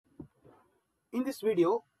In this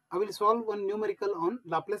video, I will solve one numerical on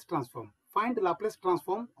Laplace transform. Find the Laplace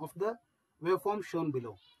transform of the waveform shown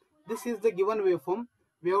below. This is the given waveform.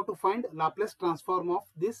 We have to find Laplace transform of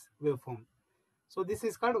this waveform. So this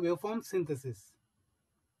is called waveform synthesis.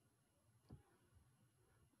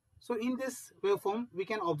 So in this waveform, we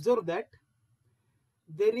can observe that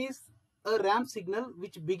there is a ramp signal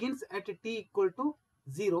which begins at t equal to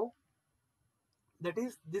 0. That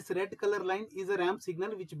is, this red color line is a ramp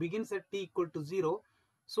signal which begins at t equal to 0.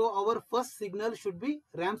 So our first signal should be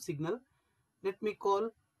ramp signal. Let me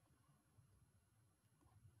call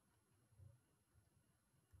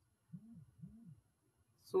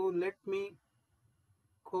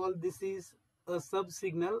this is a sub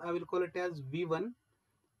signal. I will call it as V1.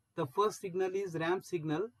 The first signal is ramp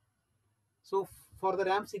signal. So for the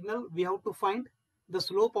ramp signal, we have to find the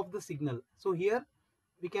slope of the signal. So here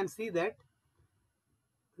we can see that.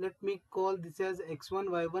 Let me call this as x1,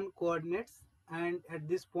 y1 coordinates, and at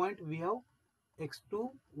this point we have x2,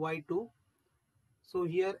 y2. So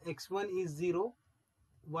here x1 is 0,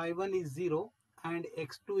 y1 is 0, and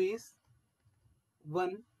x2 is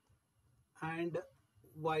 1, and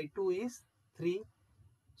y2 is 3.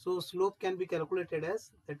 So slope can be calculated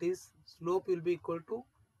as, that is, slope will be equal to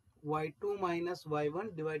y2 minus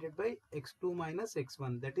y1 divided by x2 minus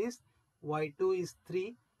x1. That is, y2 is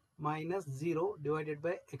 3 minus 0 divided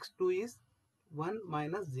by x2 is 1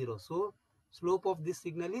 minus 0. So slope of this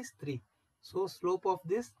signal is 3. So slope will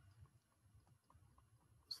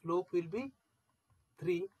be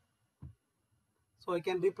 3. So I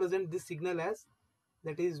can represent this signal as,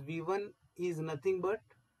 that is, V1 is nothing but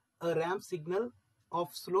a ramp signal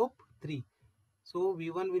of slope 3. So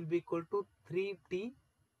V1 will be equal to 3t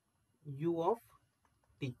u of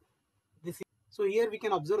t. So here we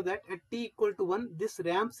can observe that at t equal to 1, this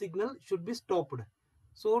ramp signal should be stopped.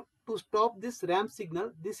 So to stop this ramp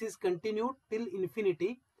signal, this is continued till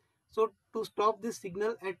infinity. So to stop this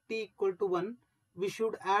signal at t equal to 1, we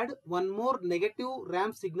should add one more negative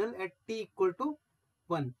ramp signal at t equal to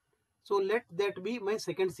 1. So let that be my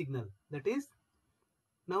second signal. That is,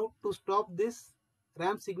 now to stop this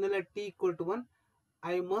ramp signal at t equal to 1,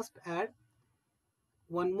 I must add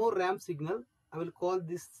one more ramp signal. I will call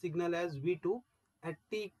this signal as V2 at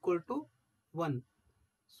t equal to 1.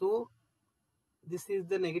 So this is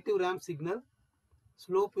the negative ramp signal.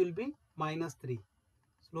 Slope will be minus 3.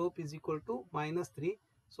 Slope is equal to minus 3.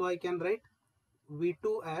 So I can write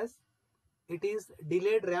V2 as, it is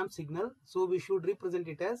delayed ramp signal. So we should represent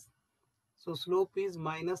it as, so slope is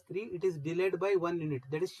minus 3. It is delayed by 1 unit.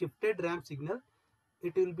 That is shifted ramp signal.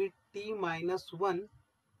 It will be t minus 1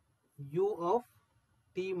 u of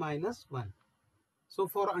t minus 1. So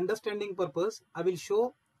for understanding purpose, I will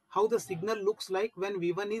show how the signal looks like when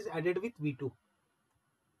V1 is added with V2.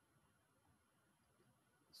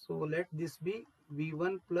 So let this be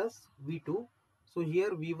V1 plus V2. So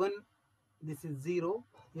here V1, this is 0,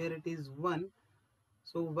 here it is 1.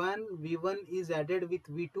 So when V1 is added with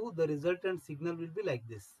V2, the resultant signal will be like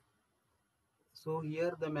this. So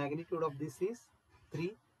here the magnitude of this is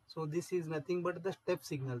 3. So this is nothing but the step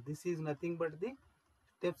signal. This is nothing but the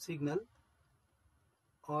step signal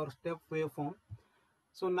or step waveform.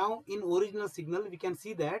 So now in original signal, we can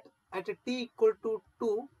see that at a t equal to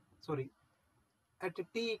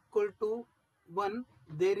 1,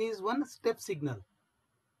 there is one step signal.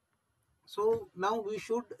 So now we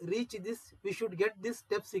should get this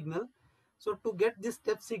step signal. So to get this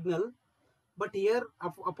step signal, but here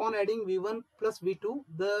upon adding V1 plus V2,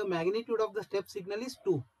 the magnitude of the step signal is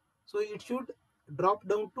 2. So it should drop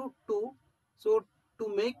down to 2. So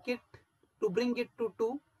to bring it to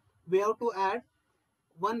 2, we have to add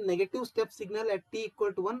one negative step signal at t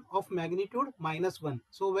equal to 1 of magnitude minus 1.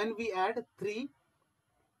 So when we add 3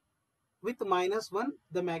 with minus 1,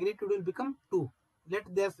 the magnitude will become 2. Let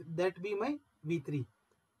that be my V3.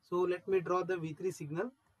 So let me draw the V3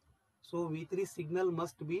 signal. So V3 signal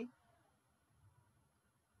must be,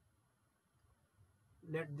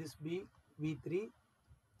 let this be V3.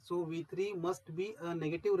 So V3 must be a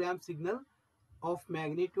negative ramp signal of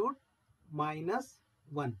magnitude minus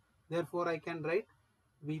 1. Therefore I can write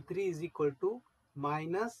V3 is equal to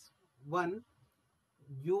minus 1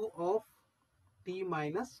 u of t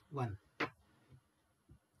minus 1.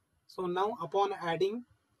 So now upon adding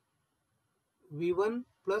V1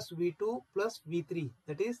 plus V2 plus V3,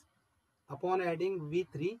 that is, upon adding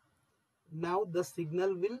V3, now the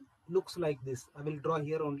signal will looks like this. I will draw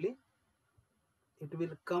here only. It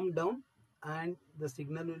will come down and the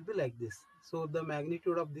signal will be like this. So the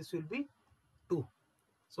magnitude of this will be 2.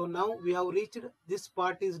 So now we have reached, this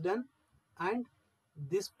part is done and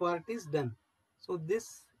this part is done. So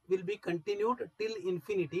this will be continued till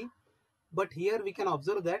infinity. But here we can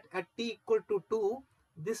observe that at t equal to 2,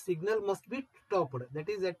 this signal must be stopped. That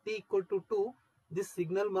is, at t equal to 2, this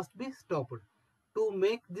signal must be stopped. To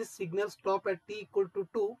make this signal stop at t equal to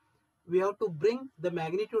 2, we have to bring the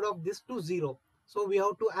magnitude of this to 0. So we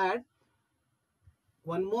have to add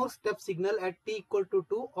one more step signal at t equal to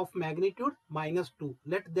 2 of magnitude -2.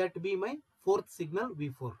 Let that be my fourth signal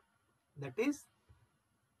V4. That is,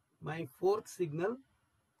 my fourth signal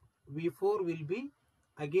V4 will be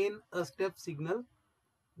again a step signal,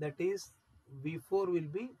 that is V4 will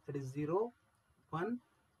be, that is 0, 1,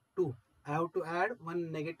 2. I have to add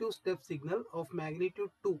one negative step signal of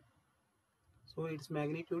magnitude 2. So its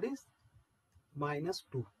magnitude is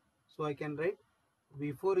 -2. So I can write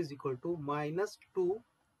V4 is equal to -2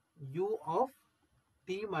 u of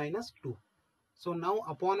t minus 2. So now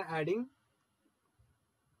upon adding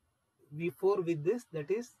V4 with this,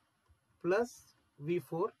 that is plus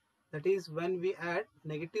V4, that is when we add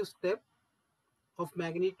negative step of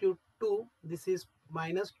magnitude 2, this is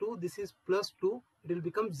 -2, this is +2, it will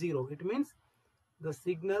become 0. It means the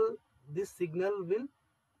signal, this signal will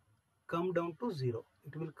come down to 0.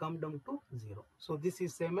 It will come down to 0. So this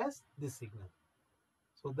is same as this signal.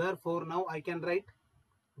 So therefore now I can write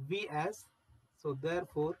V as, so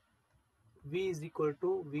therefore V is equal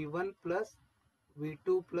to V1 plus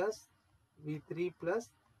V2 plus V3 plus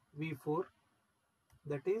V4,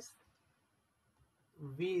 that is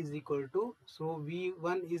V is equal to, so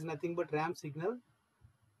V1 is nothing but ramp signal,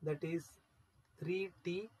 that is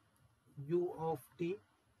 3t u of t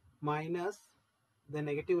minus the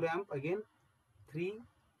negative ramp again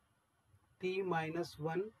 3t minus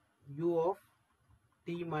 1 u of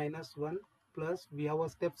t minus 1 plus we have a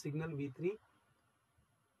step signal V3,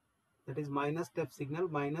 that is minus step signal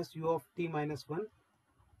minus u of t minus 1,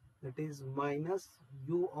 that is minus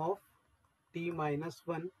u of t minus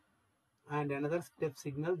 1, and another step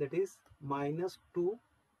signal, that is minus 2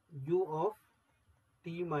 u of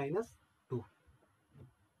t minus 2.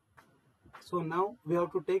 So now we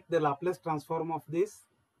have to take the Laplace transform of this.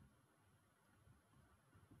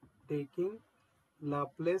 Taking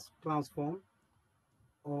Laplace transform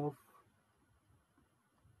of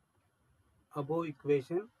above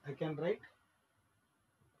equation, I can write,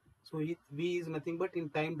 so V is nothing but in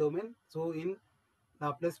time domain, so in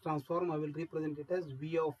Laplace transform I will represent it as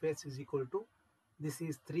V of s is equal to, this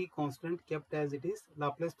is 3 constant kept as it is.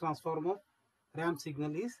 Laplace transform of ramp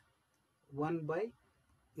signal is 1 by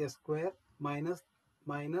s square minus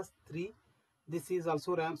 3. This is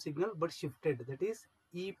also ramp signal but shifted, that is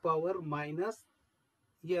e power minus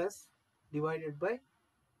s divided by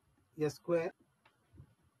s square.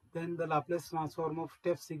 Then the Laplace transform of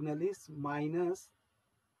step signal is minus,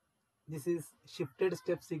 this is shifted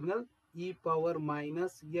step signal, e power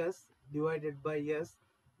minus s divided by s.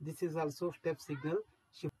 This is also step signal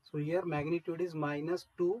shift. So here magnitude is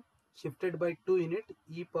 -2 shifted by 2 in it,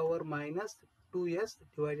 e power minus 2s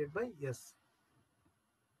divided by s.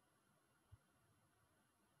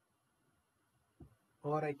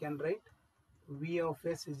 Or I can write V of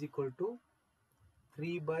s is equal to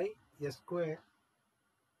 3 by s square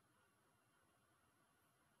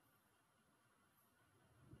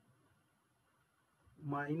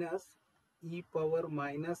minus e power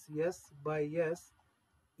minus s by s,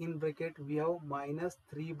 in bracket we have minus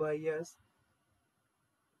 3 by s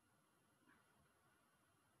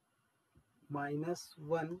minus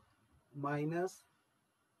 1 minus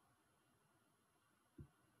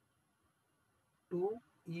 2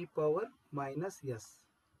 e power minus s.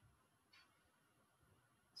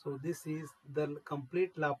 So this is the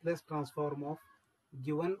complete Laplace transform of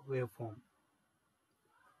given waveform.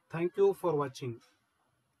 Thank you for watching.